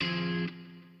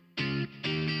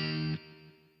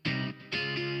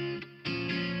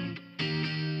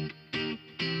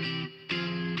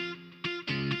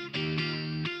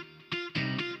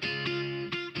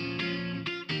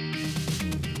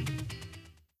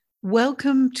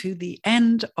Welcome to the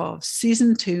end of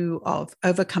season 2 of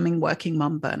Overcoming Working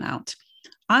Mum Burnout.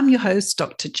 I'm your host,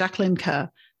 Dr. Jacqueline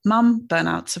Kerr, mum,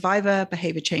 burnout survivor,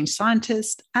 behavior change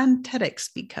scientist, and TEDx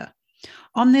speaker.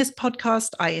 On this podcast,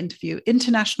 I interview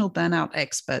international burnout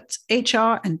experts,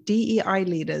 HR and DEI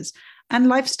leaders, and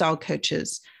lifestyle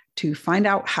coaches to find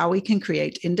out how we can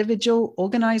create individual,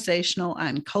 organizational,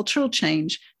 and cultural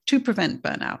change to prevent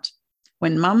burnout.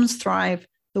 When mums thrive,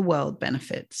 the world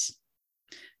benefits.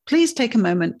 Please take a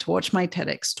moment to watch my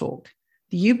TEDx talk.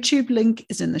 The YouTube link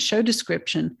is in the show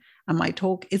description, and my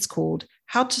talk is called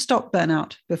How to Stop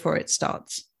Burnout Before It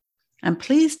Starts. And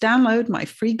please download my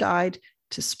free guide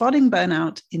to spotting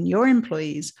burnout in your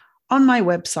employees on my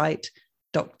website,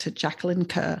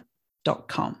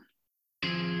 drjacquelinekerr.com.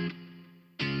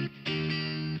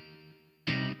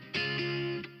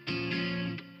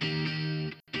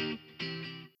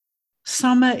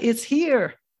 Summer is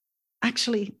here.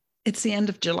 Actually, it's the end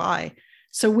of July,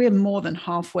 so we're more than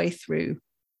halfway through.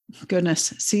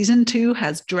 Goodness, season 2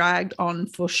 has dragged on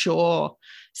for sure,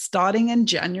 starting in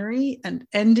January and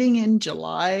ending in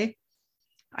July.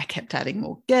 I kept adding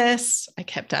more guests. I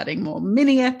kept adding more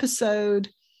mini episode.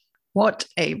 What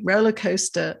a roller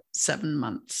coaster 7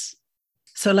 months.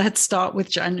 So let's start with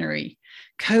January.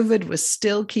 COVID was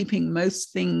still keeping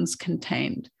most things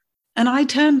contained. And I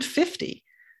turned 50.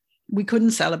 We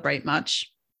couldn't celebrate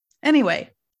much.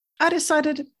 Anyway, I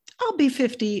decided I'll be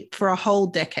 50 for a whole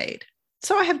decade.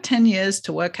 So I have 10 years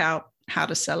to work out how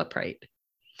to celebrate.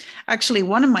 Actually,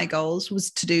 one of my goals was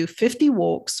to do 50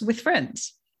 walks with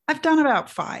friends. I've done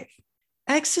about 5.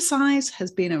 Exercise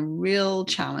has been a real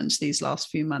challenge these last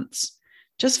few months.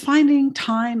 Just finding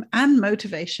time and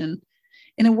motivation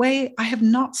in a way I have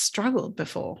not struggled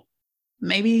before.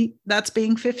 Maybe that's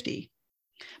being 50.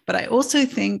 But I also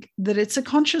think that it's a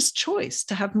conscious choice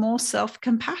to have more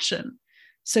self-compassion.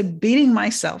 So beating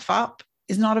myself up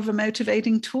is not a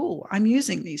motivating tool I'm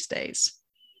using these days.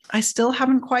 I still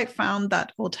haven't quite found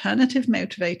that alternative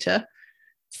motivator,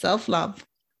 self-love,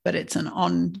 but it's an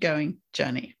ongoing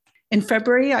journey. In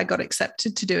February, I got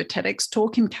accepted to do a TEDx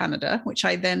talk in Canada, which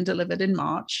I then delivered in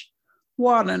March.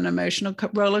 What an emotional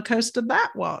roller coaster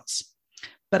that was.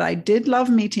 But I did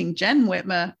love meeting Jen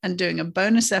Whitmer and doing a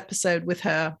bonus episode with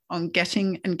her on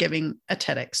getting and giving a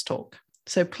TEDx talk.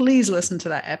 So please listen to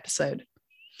that episode.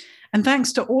 And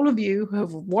thanks to all of you who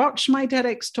have watched my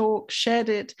TEDx talk, shared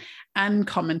it, and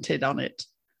commented on it.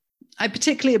 I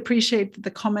particularly appreciate the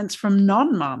comments from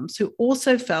non-moms who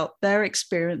also felt their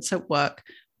experience at work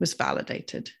was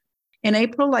validated. In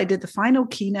April, I did the final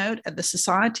keynote at the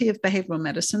Society of Behavioral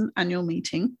Medicine annual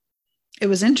meeting. It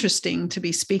was interesting to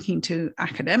be speaking to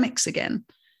academics again.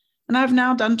 And I've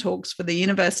now done talks for the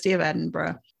University of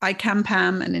Edinburgh,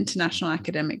 ICAMPAM, an international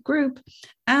academic group,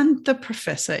 and The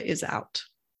Professor is Out.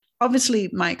 Obviously,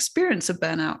 my experience of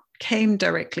burnout came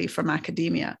directly from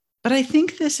academia, but I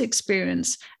think this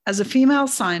experience as a female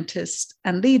scientist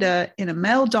and leader in a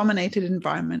male-dominated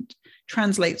environment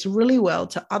translates really well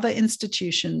to other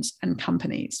institutions and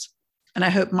companies. And I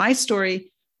hope my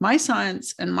story, my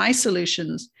science, and my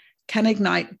solutions can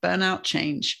ignite burnout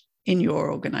change in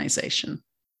your organization.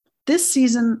 This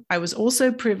season, I was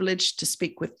also privileged to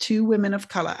speak with 2 women of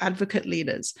color advocate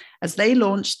leaders as they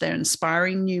launched their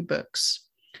inspiring new books.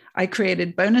 I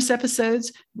created bonus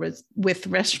episodes with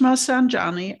Reshma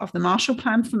Sanjani of the Marshall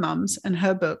Plan for Mums and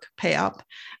her book, Pay Up,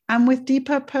 and with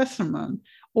Deepa Perthaman,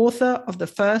 author of The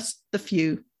First, The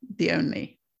Few, The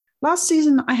Only. Last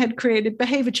season, I had created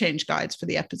behavior change guides for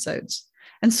the episodes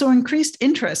and saw increased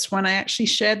interest when I actually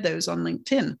shared those on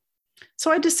LinkedIn.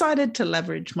 So I decided to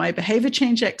leverage my behavior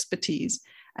change expertise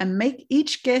and make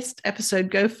each guest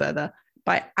episode go further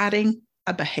by adding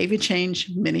a behavior change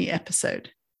mini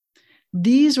episode.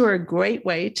 These were a great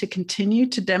way to continue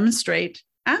to demonstrate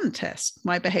and test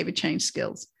my behavior change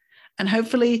skills, and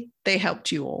hopefully they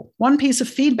helped you all. One piece of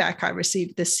feedback I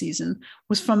received this season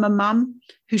was from a mum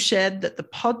who shared that the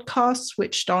podcast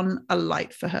switched on a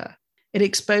light for her. It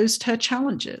exposed her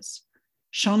challenges,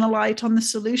 shone a light on the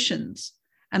solutions,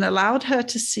 and allowed her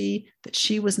to see that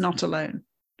she was not alone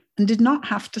and did not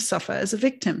have to suffer as a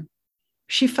victim.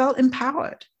 She felt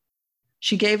empowered.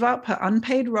 She gave up her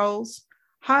unpaid roles,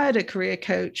 hired a career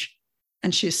coach,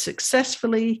 and she is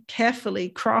successfully, carefully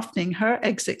crafting her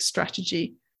exit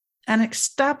strategy and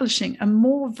establishing a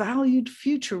more valued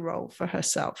future role for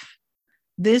herself.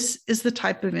 This is the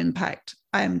type of impact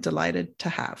I am delighted to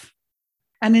have.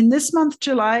 And in this month,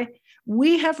 July,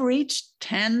 we have reached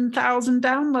 10,000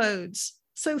 downloads.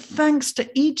 So thanks to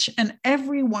each and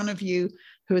every one of you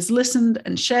who has listened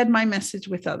and shared my message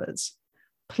with others.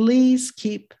 Please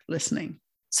keep listening.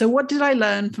 So what did I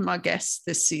learn from our guests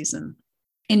this season?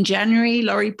 In January,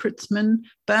 Laurie Prutzman,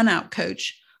 burnout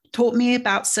coach, taught me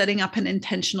about setting up an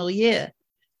intentional year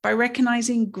by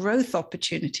recognizing growth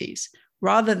opportunities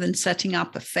rather than setting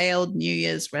up a failed New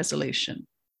Year's resolution.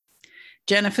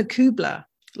 Jennifer Kubler,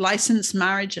 licensed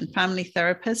marriage and family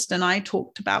therapist, and I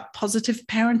talked about positive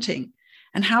parenting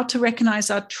and how to recognize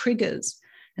our triggers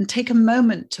and take a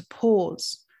moment to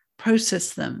pause,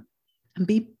 process them, and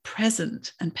be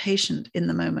present and patient in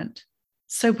the moment.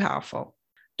 So powerful.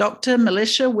 Dr.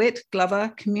 Melissa Witt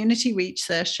Glover, community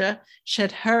researcher,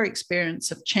 shared her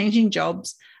experience of changing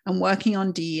jobs and working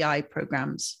on DEI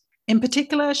programs. In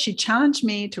particular, she challenged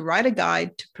me to write a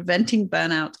guide to preventing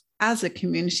burnout as a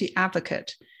community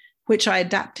advocate, which I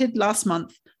adapted last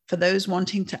month for those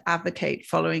wanting to advocate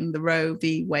following the Roe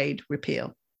v. Wade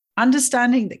repeal.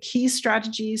 Understanding the key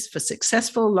strategies for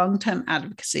successful long-term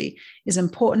advocacy is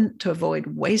important to avoid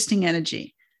wasting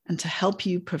energy and to help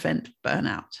you prevent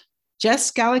burnout.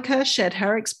 Jess Gallagher shared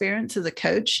her experience as a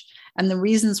coach and the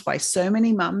reasons why so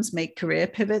many mums make career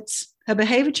pivots. Her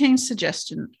behavior change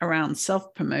suggestion around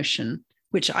self-promotion,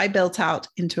 which I built out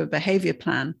into a behavior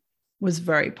plan, was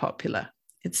very popular.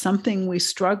 It's something we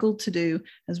struggle to do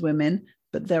as women,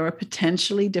 but there are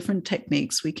potentially different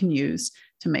techniques we can use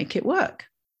to make it work.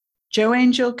 Jo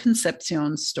Angel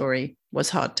Concepcion's story was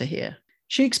hard to hear.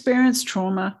 She experienced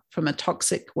trauma from a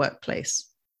toxic workplace,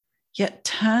 yet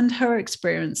turned her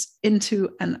experience into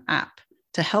an app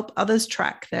to help others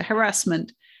track their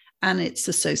harassment and its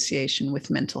association with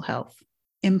mental health.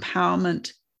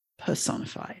 Empowerment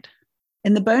personified.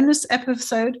 In the bonus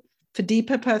episode for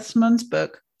Deepa Perthman's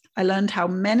book, I learned how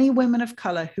many women of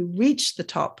color who reach the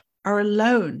top are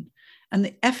alone, and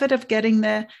the effort of getting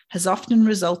there has often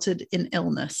resulted in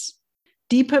illness.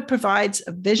 Deepa provides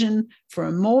a vision for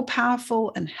a more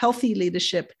powerful and healthy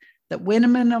leadership that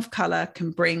women of color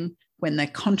can bring when their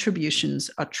contributions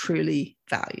are truly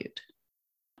valued.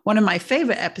 One of my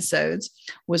favorite episodes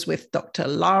was with Dr.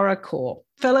 Lara Kaur,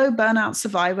 fellow burnout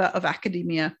survivor of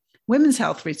academia, women's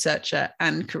health researcher,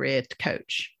 and career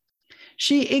coach.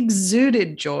 She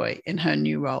exuded joy in her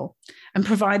new role and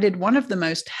provided one of the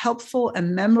most helpful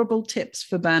and memorable tips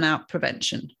for burnout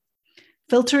prevention: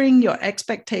 filtering your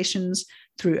expectations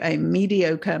through a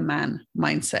mediocre man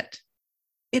mindset.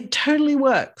 It totally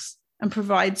works and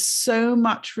provides so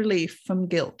much relief from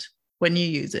guilt when you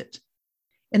use it.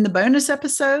 In the bonus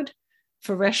episode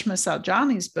for Reshma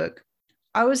Saujani's book,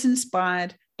 I was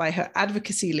inspired by her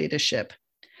advocacy leadership,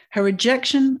 her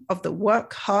rejection of the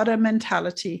work harder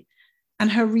mentality,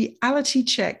 and her reality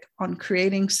check on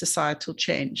creating societal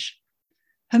change.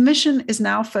 Her mission is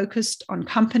now focused on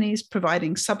companies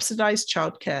providing subsidized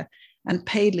childcare and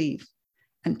paid leave,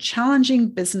 and challenging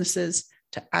businesses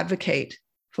to advocate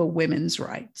for women's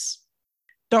rights.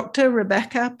 Dr.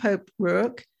 Rebecca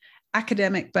Pope-Ruark,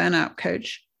 academic burnout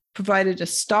coach, provided a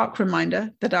stark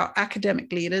reminder that our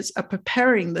academic leaders are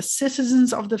preparing the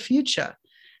citizens of the future,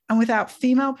 and without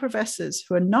female professors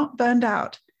who are not burned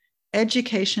out,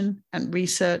 education and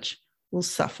research will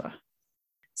suffer.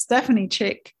 Stephanie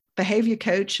Chick, behavior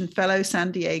coach and fellow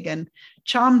San Diegan,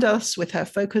 charmed us with her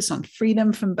focus on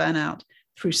freedom from burnout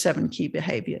through 7 key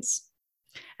behaviors.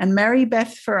 And Mary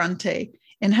Beth Ferrante,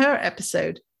 in her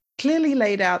episode, clearly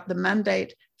laid out the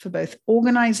mandate for both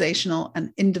organizational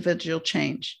and individual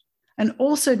change, and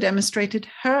also demonstrated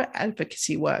her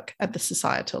advocacy work at the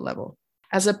societal level.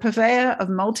 As a purveyor of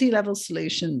multi-level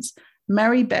solutions,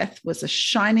 Mary Beth was a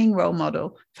shining role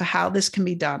model for how this can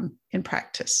be done in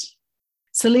practice.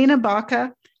 Selena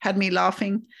Barker had me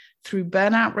laughing through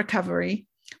burnout recovery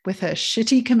with her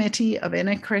shitty committee of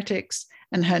inner critics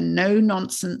and her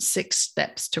no-nonsense 6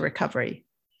 steps to recovery.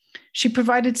 She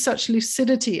provided such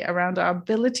lucidity around our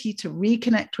ability to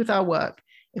reconnect with our work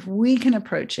if we can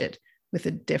approach it with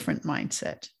a different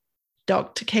mindset.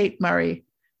 Dr. Kate Murray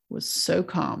was so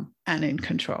calm and in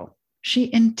control.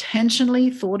 She intentionally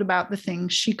thought about the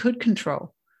things she could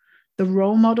control, the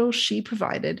role model she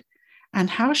provided, and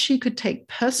how she could take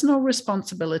personal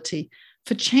responsibility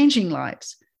for changing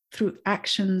lives through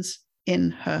actions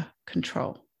in her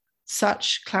control.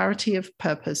 Such clarity of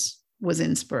purpose was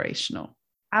inspirational.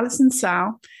 Alison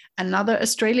Sau, another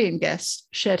Australian guest,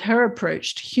 shared her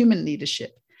approach to human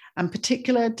leadership, and in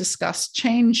particular discussed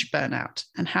change burnout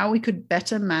and how we could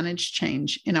better manage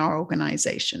change in our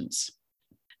organizations.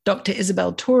 Dr.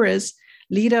 Isabel Torres,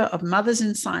 leader of Mothers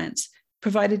in Science,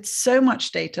 provided so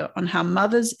much data on how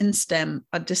mothers in STEM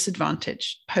are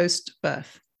disadvantaged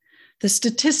post-birth. The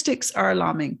statistics are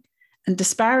alarming, and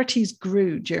disparities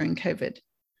grew during COVID.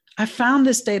 I found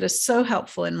this data so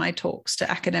helpful in my talks to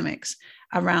academics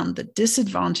around the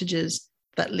disadvantages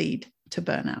that lead to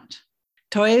burnout.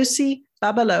 Toyosi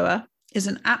Babaloa, is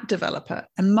an app developer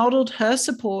and modeled her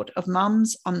support of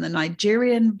mums on the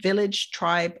Nigerian village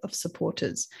tribe of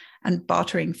supporters and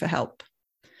bartering for help.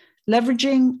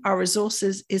 Leveraging our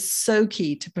resources is so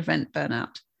key to prevent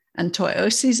burnout, and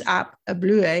Toyosi's app,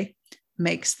 Ablue,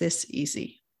 makes this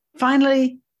easy.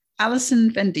 Finally,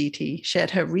 Alison Venditti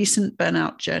shared her recent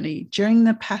burnout journey during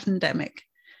the pandemic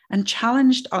and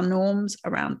challenged our norms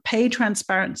around pay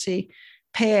transparency,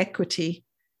 pay equity,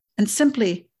 and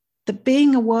simply that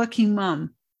being a working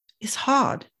mum is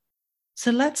hard.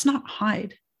 So let's not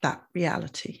hide that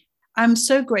reality. I'm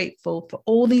so grateful for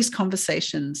all these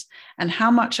conversations and how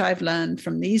much I've learned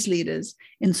from these leaders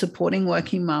in supporting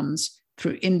working mums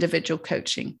through individual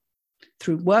coaching,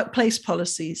 through workplace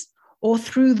policies, or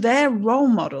through their role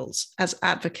models as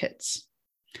advocates.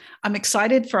 I'm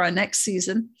excited for our next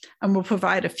season and will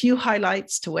provide a few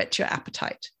highlights to whet your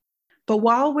appetite. But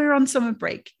while we're on summer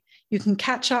break, you can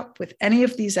catch up with any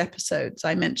of these episodes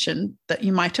I mentioned that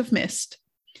you might have missed.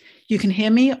 You can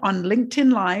hear me on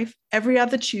LinkedIn Live every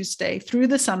other Tuesday through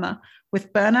the summer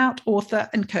with burnout author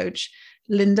and coach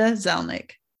Linda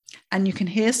Zelnick. And you can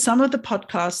hear some of the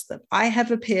podcasts that I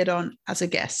have appeared on as a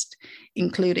guest,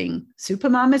 including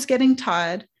Supermom is Getting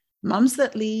Tired, Mums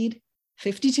That Lead,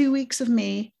 52 Weeks of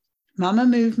Me, Mama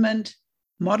Movement,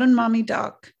 Modern Mommy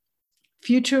Doc,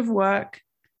 Future of Work,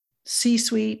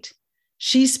 C-Suite,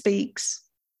 She Speaks,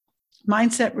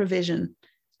 Mindset Revision,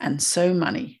 and So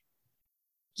Money.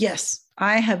 Yes,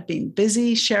 I have been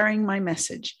busy sharing my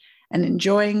message and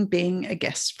enjoying being a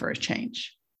guest for a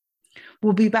change.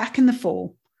 We'll be back in the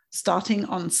fall, starting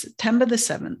on September the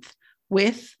 7th,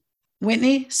 with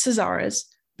Whitney Cesares,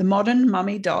 the Modern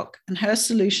Mummy Doc, and her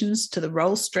solutions to the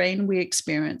role strain we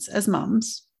experience as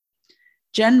mums,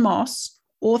 Jen Moss,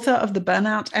 author of The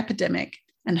Burnout Epidemic,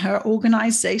 and her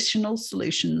organizational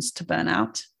solutions to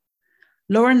burnout,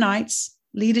 Laura Knights,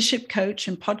 leadership coach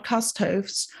and podcast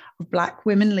host of Black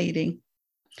Women Leading,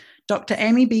 Dr.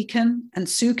 Amy Beacon and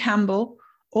Sue Campbell,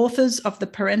 authors of the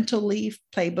Parental Leave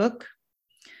Playbook,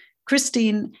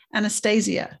 Christine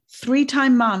Anastasia,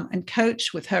 three-time mom and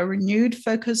coach with her renewed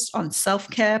focus on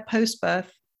self-care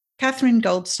post-birth, Catherine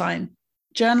Goldstein,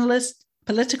 journalist,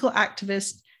 political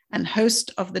activist, and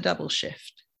host of The Double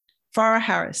Shift, Farah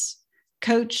Harris,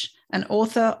 coach and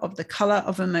author of The Color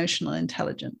of Emotional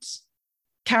Intelligence,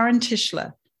 Karen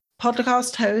Tischler,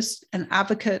 podcast host and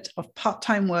advocate of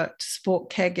part-time work to support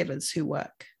caregivers who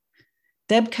work,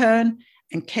 Deb Kern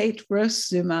and Kate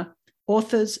Rose-Zuma,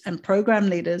 authors and program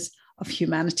leaders of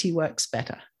Humanity Works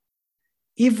Better,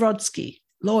 Eve Rodsky,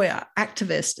 lawyer,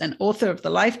 activist, and author of The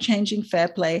Life-Changing Fair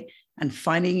Play and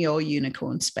Finding Your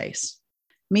Unicorn Space,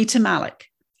 Mita Malik,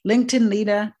 LinkedIn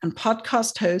leader and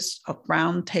podcast host of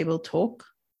Round Table Talk,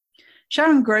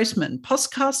 Sharon Grossman,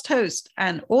 podcast host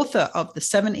and author of The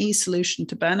 7E Solution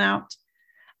to Burnout,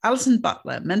 Alison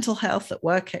Butler, mental health at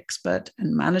work expert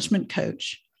and management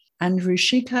coach, and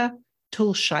Rushika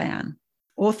Tulshayan,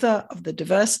 author of The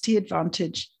Diversity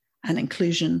Advantage and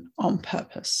Inclusion on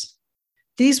Purpose.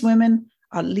 These women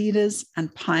are leaders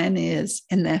and pioneers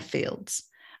in their fields,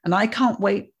 and I can't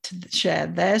wait to share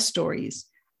their stories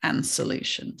and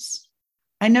solutions.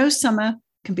 I know summer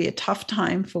can be a tough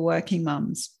time for working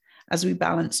mums as we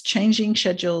balance changing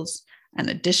schedules and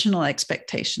additional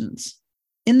expectations.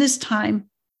 In this time,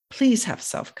 please have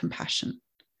self-compassion.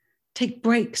 Take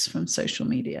breaks from social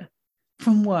media,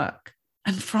 from work,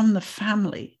 and from the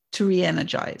family to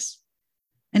re-energize.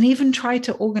 And even try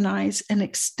to organize an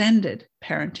extended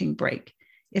parenting break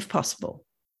if possible.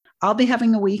 I'll be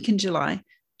having a week in July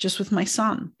just with my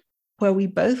son, where we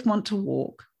both want to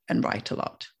walk and write a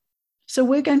lot. So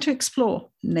we're going to explore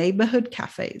neighborhood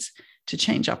cafes to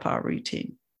change up our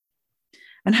routine.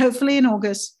 And hopefully in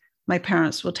August, my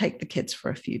parents will take the kids for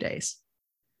a few days.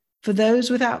 For those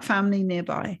without family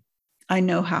nearby, I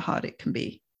know how hard it can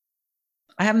be.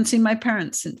 I haven't seen my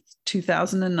parents since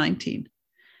 2019,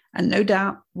 and no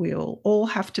doubt we'll all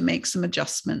have to make some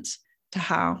adjustments to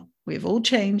how we've all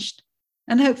changed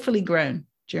and hopefully grown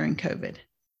during COVID.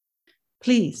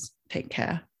 Please take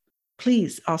care.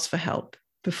 Please ask for help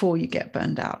before you get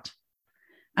burned out.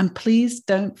 And please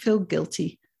don't feel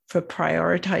guilty for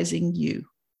prioritizing you,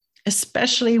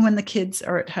 especially when the kids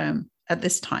are at home at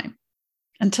this time.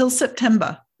 Until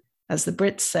September, as the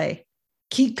Brits say,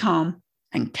 keep calm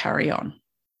and carry on.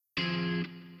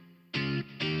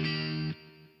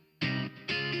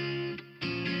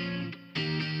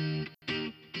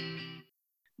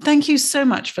 Thank you so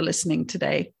much for listening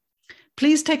today.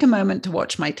 Please take a moment to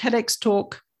watch my TEDx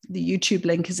talk. The YouTube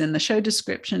link is in the show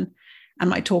description, and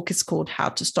my talk is called How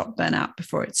to Stop Burnout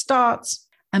Before It Starts.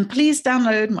 And please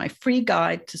download my free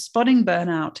guide to spotting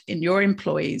burnout in your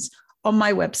employees on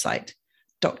my website,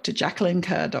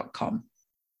 drjacquelinekerr.com.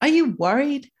 Are you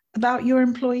worried about your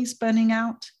employees burning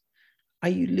out? Are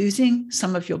you losing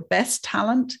some of your best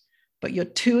talent, but you're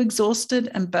too exhausted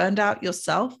and burned out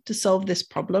yourself to solve this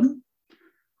problem?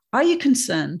 Are you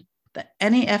concerned that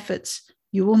any efforts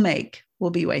you will make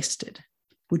will be wasted?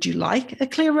 Would you like a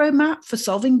clear roadmap for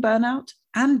solving burnout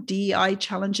and DEI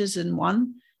challenges in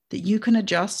one that you can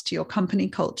adjust to your company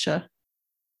culture?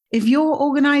 If your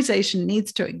organization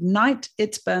needs to ignite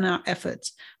its burnout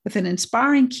efforts with an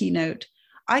inspiring keynote,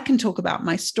 I can talk about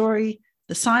my story,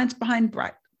 the science behind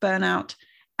burnout,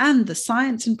 and the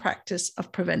science and practice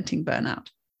of preventing burnout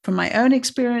from my own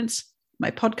experience,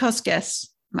 my podcast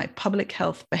guests, my public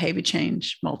health behavior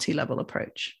change multi-level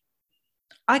approach.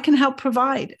 I can help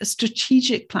provide a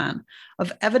strategic plan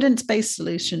of evidence-based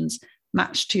solutions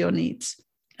matched to your needs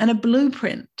and a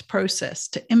blueprint process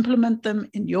to implement them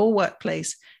in your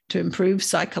workplace to improve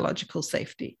psychological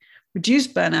safety, reduce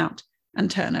burnout and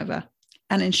turnover,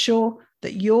 and ensure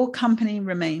that your company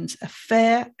remains a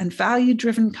fair and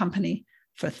value-driven company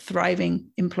for thriving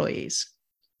employees,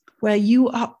 where you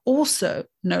are also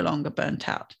no longer burnt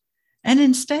out and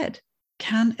instead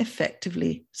can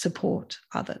effectively support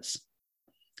others.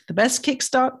 The best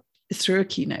kickstart is through a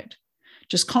keynote.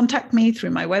 Just contact me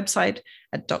through my website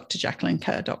at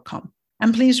drjacquelinekerr.com.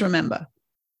 And please remember,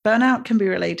 burnout can be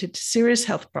related to serious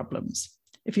health problems.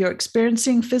 If you're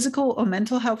experiencing physical or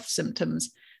mental health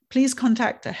symptoms, please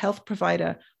contact a health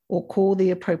provider or call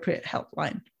the appropriate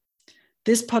helpline.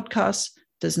 This podcast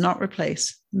does not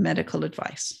replace medical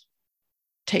advice.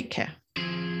 Take care.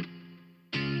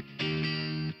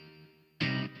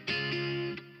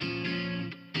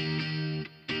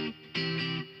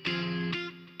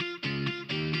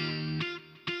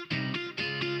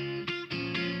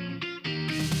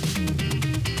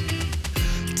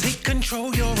 Take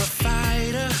control your